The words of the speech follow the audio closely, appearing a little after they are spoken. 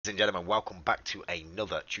Ladies and gentlemen, welcome back to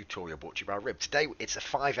another tutorial brought to you by Rib. Today it's a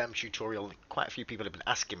Fivem tutorial. Quite a few people have been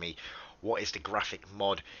asking me what is the graphic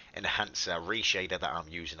mod enhancer reshader that I'm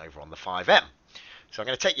using over on the Fivem. So I'm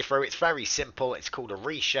going to take you through. It's very simple. It's called a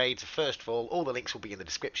reshade. So first of all the links will be in the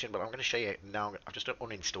description, but I'm going to show you now. I've just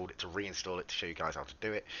uninstalled it to reinstall it to show you guys how to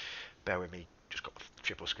do it. Bear with me. Just got the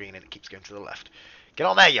triple screen and it keeps going to the left. Get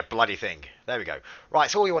on there, you bloody thing. There we go. Right,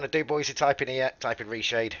 so all you want to do, boys, is type in here, type in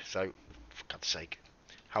reshade. So, for God's sake.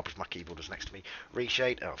 Help if my keyboard is next to me.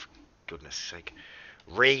 Reshade. Oh, for goodness sake.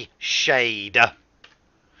 Reshade.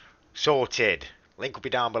 Sorted. Link will be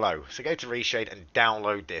down below. So go to Reshade and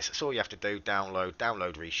download this. That's all you have to do. Download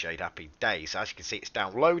Reshade. Happy days. So as you can see, it's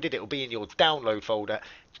downloaded. It will be in your download folder.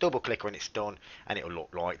 Double click when it's done, and it will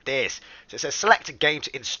look like this. So it says select a game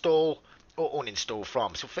to install or uninstall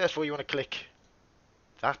from. So first of all, you want to click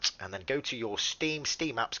that, and then go to your Steam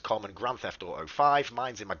Apps Common Grand Theft Auto 5.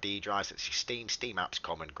 Mine's in my D drive, so it's your Steam Apps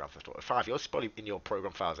Common Grand Theft Auto 5. Yours is probably in your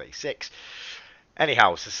program files 86.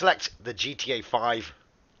 Anyhow, so select the GTA 5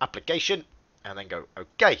 application and then go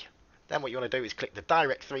OK. Then what you want to do is click the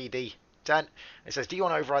Direct 3D 10. It says, do you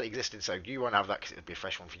want to override the existing? So you won't have that because it would be a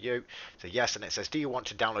fresh one for you. So yes, and it says, do you want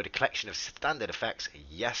to download a collection of standard effects?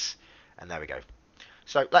 Yes, and there we go.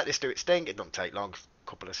 So let this do its thing. It doesn't take long, a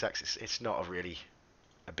couple of seconds. It's not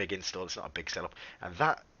a big install, it's not a big setup, and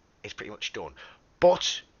that is pretty much done.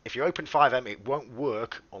 But if you open Fivem, it won't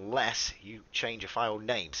work unless you change a file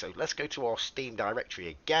name. So let's go to our Steam directory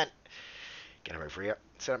again. Get her over here.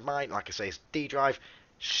 So mine, like I say, is D drive,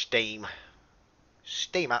 Steam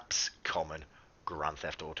Apps Common Grand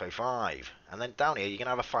Theft Auto 5, and then down here you're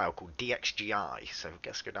gonna have a file called DXGI. So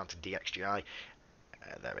let's go down to DXGI.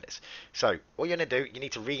 There it is. So what you're going to do, you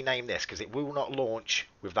need to rename this because it will not launch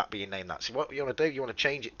with that being named that. So what you want to do, you want to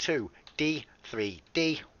change it to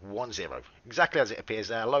D3D10, exactly as it appears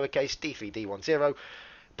there, lowercase D3D10.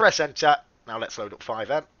 Press enter. Now let's load up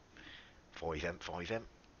Fivem. There we go.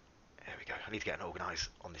 I need to get an organised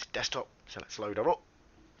on this desktop, so let's load her up.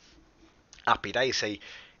 Happy days. See,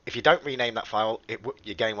 if you don't rename that file,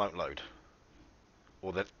 your game won't load,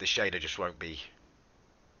 or the shader just won't be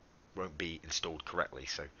installed correctly.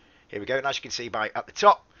 So here we go, and as you can see at the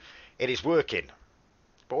top, it is working.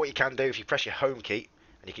 But what you can do, if you press your home key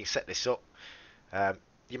and you can set this up,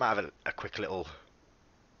 you might have a quick little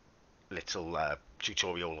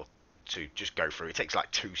tutorial to just go through. It takes like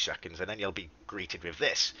 2 seconds and then you'll be greeted with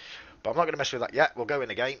this, but I'm not going to mess with that yet. We'll go in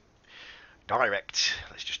again, direct.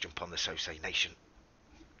 Let's just jump on the Sosei Nation.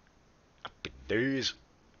 You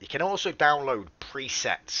can also download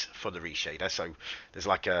presets for the reshader. So there's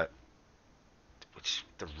like the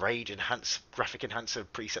Rage graphic enhancer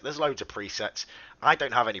preset. There's loads of presets. I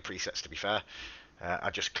don't have any presets, to be fair.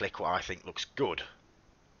 I just click what I think looks good.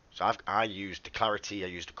 So I used the clarity, I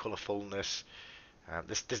used the colourfulness.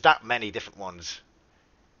 There's that many different ones.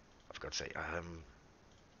 I've got to say,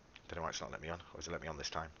 don't know why it's not let me on. Or has it let me on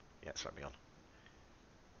this time? Yeah, it's let me on.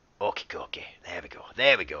 Okay.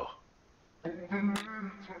 There we go.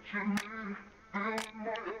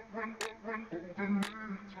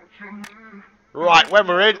 Right, when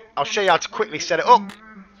we're in, I'll show you how to quickly set it up,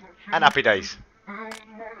 and happy days.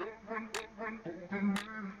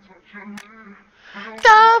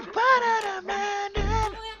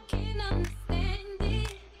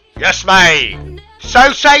 Yes, mate.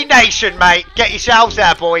 Sosei Nation, mate. Get yourselves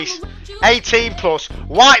there, boys. 18 plus,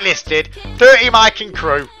 whitelisted, 30 mic and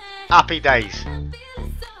crew. Happy days.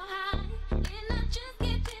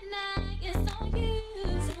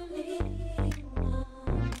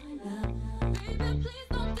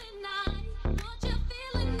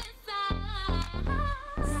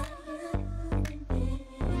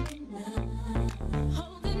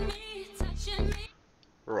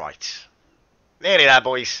 Right, nearly there,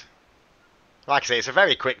 boys. Like I say, it's a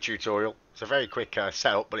very quick tutorial. It's a very quick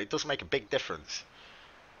setup, but it does make a big difference.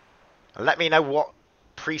 And let me know what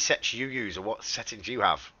presets you use or what settings you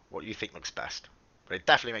have, what you think looks best. But it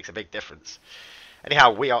definitely makes a big difference.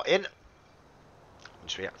 Anyhow, we are in.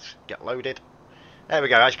 Just get loaded. There we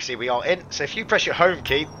go. As you can see, we are in. So if you press your home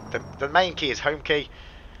key, the main key is home key.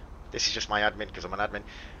 This is just my admin because I'm an admin.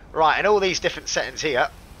 Right, and all these different settings here.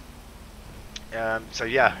 So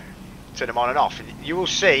yeah, turn them on and off. And you will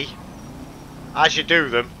see as you do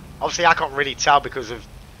them. Obviously, I can't really tell because of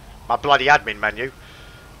my bloody admin menu.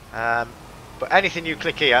 But anything you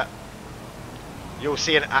click here, you'll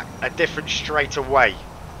see a difference straight away.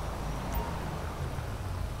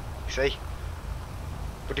 You see?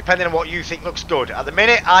 But depending on what you think looks good. At the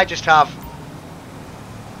minute, I just have...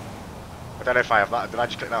 I don't know if I have that. Did I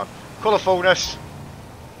just click that on? Colourfulness.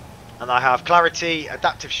 And I have clarity,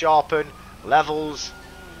 adaptive sharpen, levels.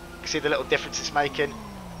 You can see the little difference it's making.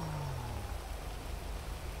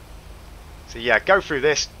 So yeah, go through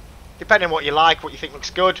this, depending on what you like, what you think looks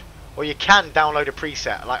good, or you can download a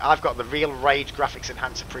preset. Like I've got the Real Rage Graphics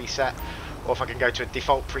Enhancer preset, or if I can go to a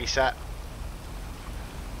default preset.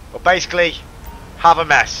 But basically, have a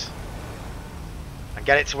mess and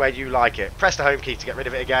get it to where you like it. Press the home key to get rid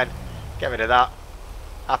of it again. Get rid of that.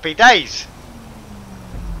 Happy days!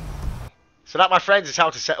 So that, my friends, is how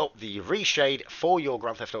to set up the reshade for your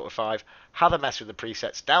Grand Theft Auto 5. Have a mess with the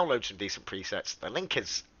presets. Download some decent presets. The link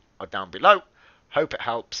is down below. Hope it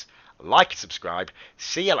helps. Like and subscribe.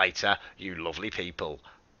 See you later, you lovely people.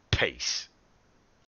 Peace.